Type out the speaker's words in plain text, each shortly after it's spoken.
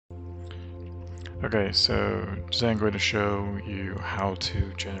Okay, so today I'm going to show you how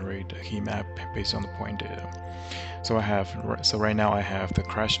to generate a heat map based on the point data. So right now I have the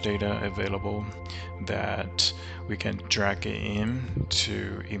crash data available that we can drag it in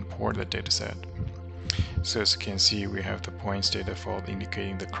to import the dataset. So as you can see, we have the points data for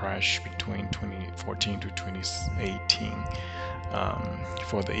indicating the crash between 2014 to 2018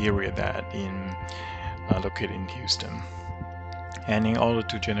 for the area that located in Houston. And in order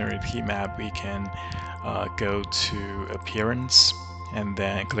to generate heat map, we can go to Appearance and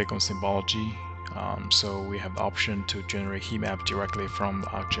then click on Symbology. So we have the option to generate heat map directly from the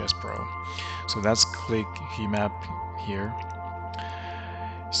ArcGIS Pro. So let's click heat map here.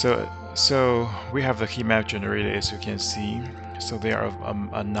 So we have the heat map generated, as you can see. So there are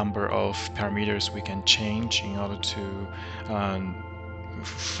a number of parameters we can change in order to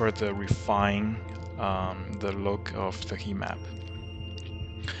further refine the look of the heat map.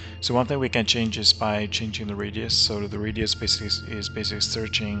 So one thing we can change is by changing the radius. So the radius is basically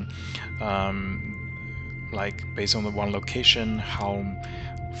searching, like based on the one location, how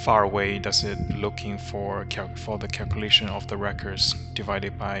far away does it looking for the calculation of the records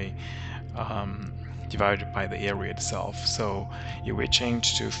divided by the area itself. So if we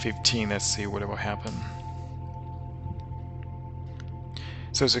change to 15, let's see what will happen.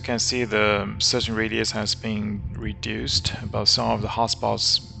 So as you can see, the searching radius has been reduced, but some of the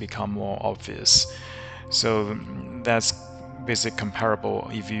hotspots become more obvious. So that's basically comparable.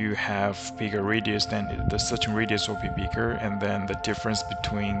 If you have bigger radius, then the searching radius will be bigger, and then the difference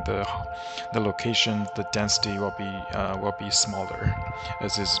between the location, the density will be smaller,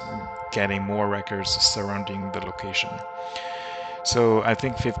 as it's getting more records surrounding the location. So I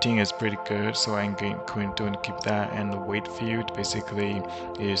think 15 is pretty good, so I'm going to keep that. And the weight field basically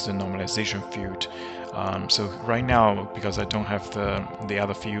is the normalization field. So right now, because I don't have the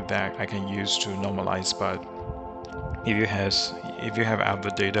other field that I can use to normalize, but if you have other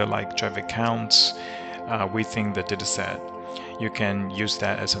data like traffic counts within the dataset, you can use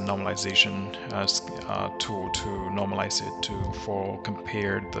that as a normalization tool to normalize it for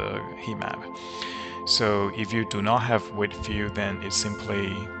compare the heat map. So if you do not have weight field, then it's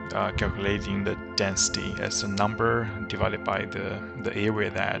simply calculating the density as a number divided by the area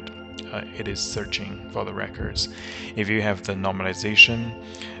that it is searching for the records. If you have the normalization,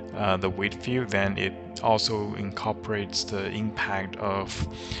 the weight field, then it also incorporates the impact of,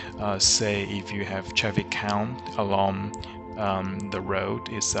 say, if you have traffic count along the road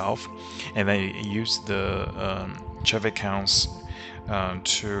itself, and then you use the traffic counts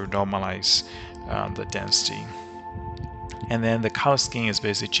to normalize the density. And then the color scheme is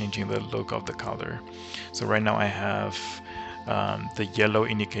basically changing the look of the color. So right now I have the yellow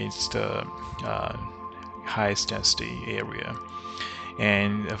indicates the highest density area.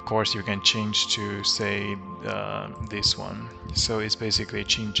 And of course you can change to say this one. So it's basically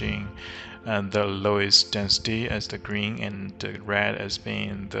changing the lowest density as the green and the red as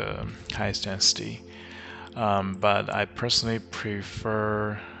being the highest density. But I personally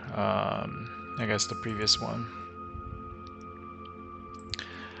prefer I guess the previous one.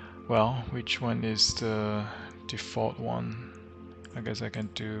 Well, which one is the default one? I guess I can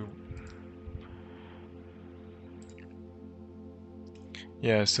do.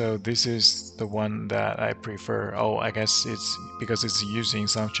 Yeah, so this is the one that I prefer. Oh, I guess it's because it's using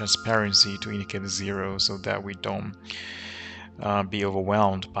some transparency to indicate 0 so that we don't be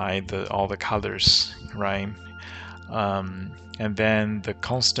overwhelmed by all the colors, right? And then the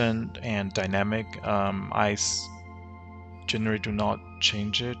constant and dynamic, I generally do not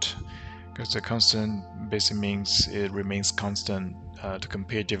change it because the constant basically means it remains constant to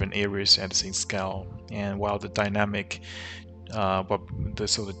compare different areas at the same scale, and while the dynamic, so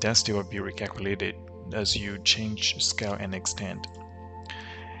the density will be recalculated as you change scale and extent.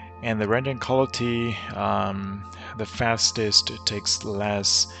 And the rendering quality, the fastest takes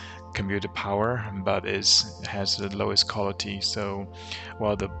less computer power, but has the lowest quality. So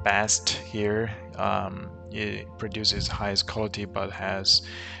while the best here, it produces highest quality but has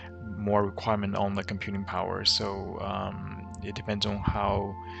more requirement on the computing power. So it depends on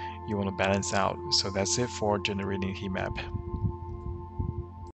how you want to balance out. So that's it for generating heat map.